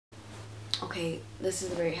Okay, this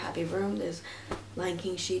is a very happy room. There's Lion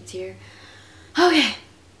King sheets here. Okay.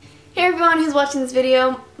 Hey everyone who's watching this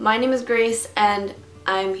video. My name is Grace and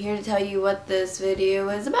I'm here to tell you what this video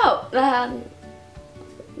is about. Don't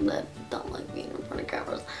like being in front of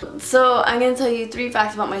cameras. So I'm going to tell you 3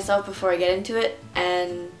 facts about myself before I get into it,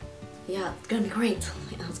 and yeah, it's going to be great.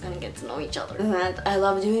 It's going to get to know each other. And I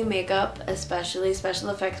love doing makeup, especially special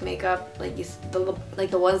effects makeup, like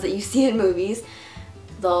the ones that you see in movies.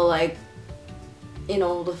 The you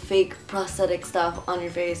know, the fake prosthetic stuff on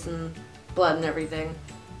your face and blood and everything.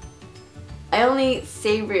 I only eat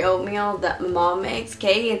savory oatmeal that my mom makes,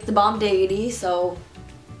 okay? It's the bomb diggity, so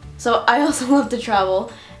I also love to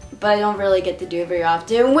travel, but I don't really get to do it very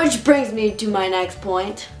often, which brings me to my next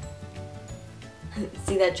point.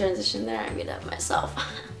 See that transition there? I made that myself.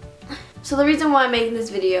 So the reason why I'm making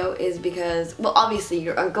this video is because, well, obviously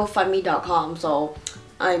you're on GoFundMe.com, so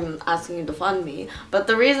I'm asking you to fund me. But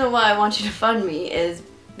the reason why I want you to fund me is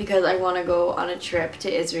because I want to go on a trip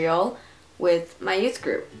to Israel with my youth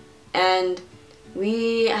group. And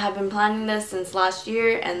we have been planning this since last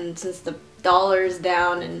year, and since the dollar's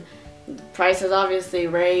down and the prices obviously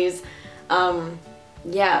raised,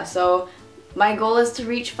 yeah, so my goal is to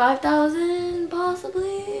reach 5,000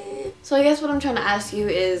 possibly. So I guess what I'm trying to ask you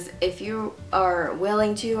is if you are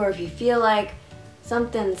willing to, or if you feel like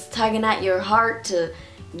something's tugging at your heart to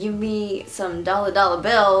give me some dollar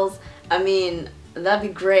bills, I mean, that'd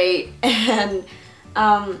be great. And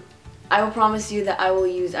I will promise you that I will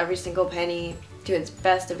use every single penny to its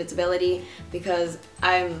best of its ability, because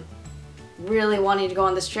I'm really wanting to go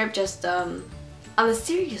on this trip. Just on a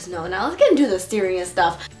serious note, now let's get into the serious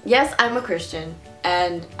stuff. Yes, I'm a Christian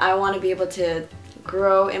and I want to be able to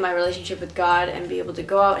grow in my relationship with God and be able to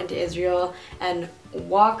go out into Israel and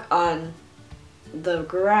walk on the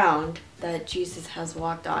ground that Jesus has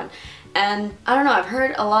walked on. And I don't know, I've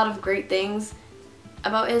heard a lot of great things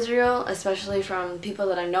about Israel, especially from people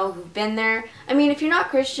that I know who've been there. I mean, if you're not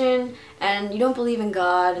Christian and you don't believe in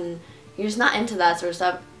God and you're just not into that sort of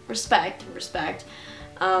stuff, respect.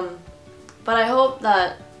 But I hope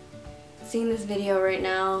that seeing this video right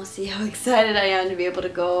now, see how excited I am to be able to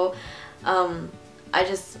go. I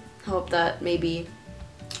just hope that maybe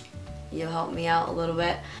you'll help me out a little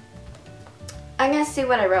bit. I'm gonna see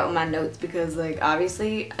what I wrote in my notes, because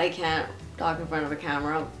obviously I can't talk in front of a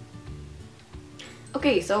camera.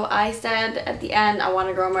 Okay, so I said at the end I want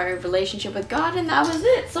to grow my relationship with God, and that was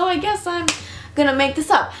it. So I guess I'm gonna make this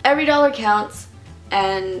up. Every dollar counts,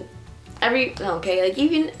 and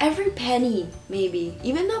even every penny, maybe.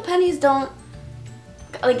 Even though pennies don't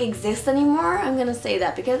exist anymore, I'm gonna say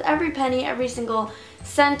that, because every penny, every single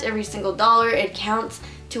cent, every single dollar, it counts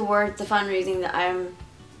towards the fundraising that I'm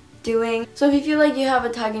doing. So if you feel like you have a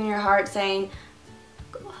tug in your heart saying,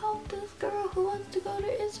 go help this girl who wants to go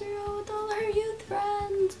to Israel with all her youth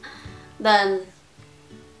friends, then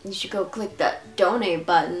you should go click that donate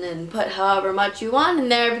button and put however much you want in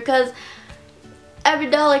there, because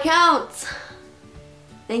every dollar counts.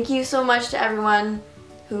 Thank you so much to everyone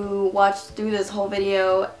who watched through this whole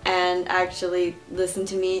video and actually listened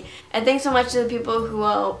to me. And thanks so much to the people who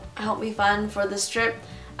will help me fund for this trip.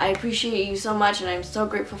 I appreciate you so much, and I'm so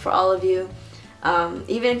grateful for all of you.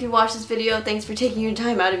 Even if you watch this video, thanks for taking your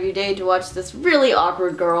time out of your day to watch this really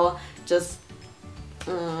awkward girl just...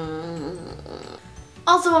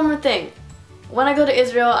 Also, one more thing. When I go to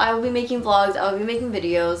Israel, I will be making vlogs, I will be making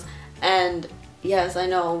videos, and yes, I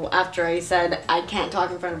know after I said I can't talk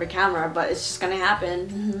in front of a camera, but it's just gonna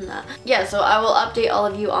happen. Yeah, so I will update all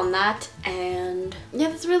of you on that, and yeah,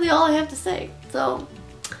 that's really all I have to say. So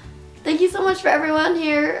thank you so much for everyone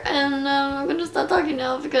here, and I'm gonna stop talking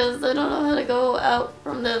now because I don't know how to go out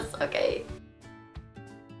from this. Okay.